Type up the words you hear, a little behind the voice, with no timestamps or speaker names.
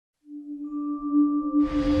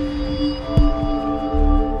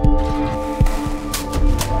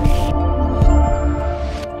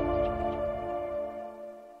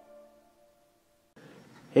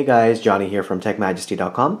Hey guys, Johnny here from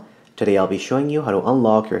TechMajesty.com. Today I'll be showing you how to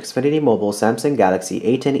unlock your Xfinity Mobile Samsung Galaxy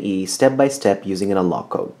A10e step by step using an unlock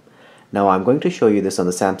code. Now I'm going to show you this on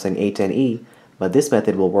the Samsung A10e, but this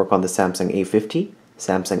method will work on the Samsung A50,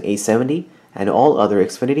 Samsung A70, and all other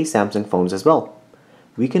Xfinity Samsung phones as well.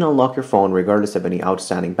 We can unlock your phone regardless of any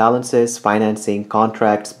outstanding balances, financing,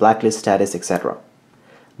 contracts, blacklist status, etc.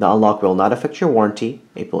 The unlock will not affect your warranty,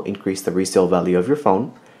 it will increase the resale value of your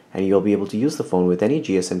phone, and you'll be able to use the phone with any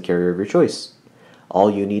GSM carrier of your choice.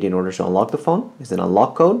 All you need in order to unlock the phone is an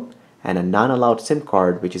unlock code and a non-allowed SIM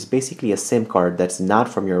card, which is basically a SIM card that's not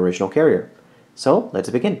from your original carrier. So let's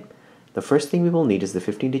begin. The first thing we will need is the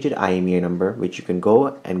 15-digit IMEI number, which you can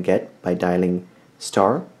go and get by dialing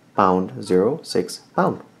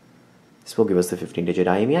 *#06#. This will give us the 15-digit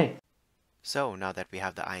IMEI. So now that we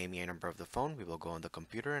have the IMEI number of the phone, we will go on the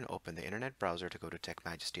computer and open the internet browser to go to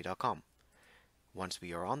TechMajesty.com. Once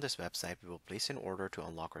we are on this website, we will place an order to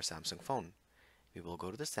unlock our Samsung phone. We will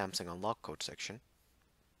go to the Samsung unlock code section.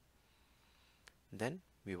 Then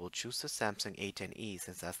we will choose the Samsung A10e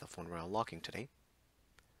since that's the phone we're unlocking today.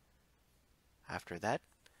 After that,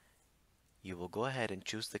 you will go ahead and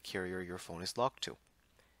choose the carrier your phone is locked to.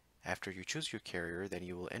 After you choose your carrier, then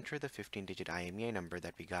you will enter the 15-digit IMEI number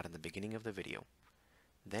that we got in the beginning of the video.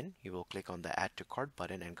 Then you will click on the Add to Cart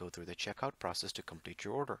button and go through the checkout process to complete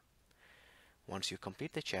your order. Once you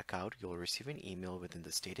complete the checkout, you will receive an email within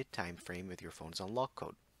the stated time frame with your phone's unlock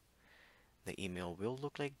code. The email will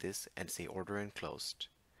look like this and say order enclosed.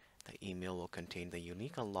 The email will contain the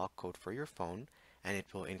unique unlock code for your phone, and it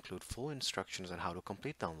will include full instructions on how to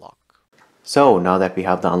complete the unlock. So now that we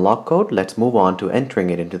have the unlock code, let's move on to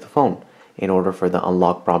entering it into the phone. In order for the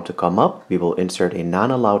unlock prompt to come up, we will insert a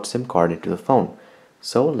non-allowed SIM card into the phone.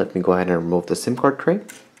 So let me go ahead and remove the SIM card tray.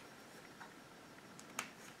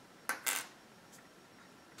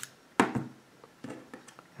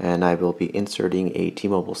 And I will be inserting a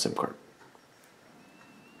T-Mobile SIM card.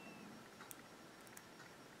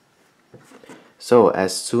 So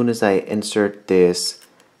as soon as I insert this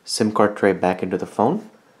SIM card tray back into the phone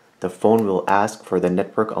will ask for the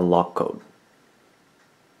network unlock code.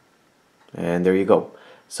 And there you go.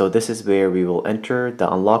 So this is where we will enter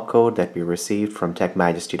the unlock code that we received from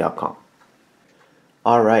TechMajesty.com.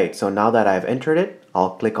 Alright, so now that I've entered it,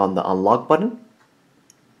 I'll click on the unlock button.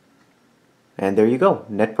 And there you go,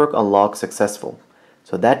 network unlock successful.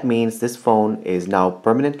 So that means this phone is now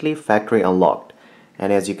permanently factory unlocked.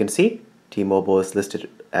 And as you can see, T-Mobile is listed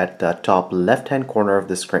at the top left-hand corner of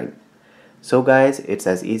the screen. So guys, it's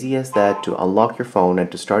as easy as that to unlock your phone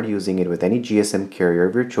and to start using it with any GSM carrier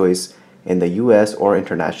of your choice in the US or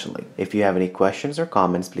internationally. If you have any questions or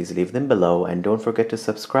comments, please leave them below and don't forget to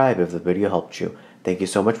subscribe if the video helped you. Thank you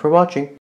so much for watching.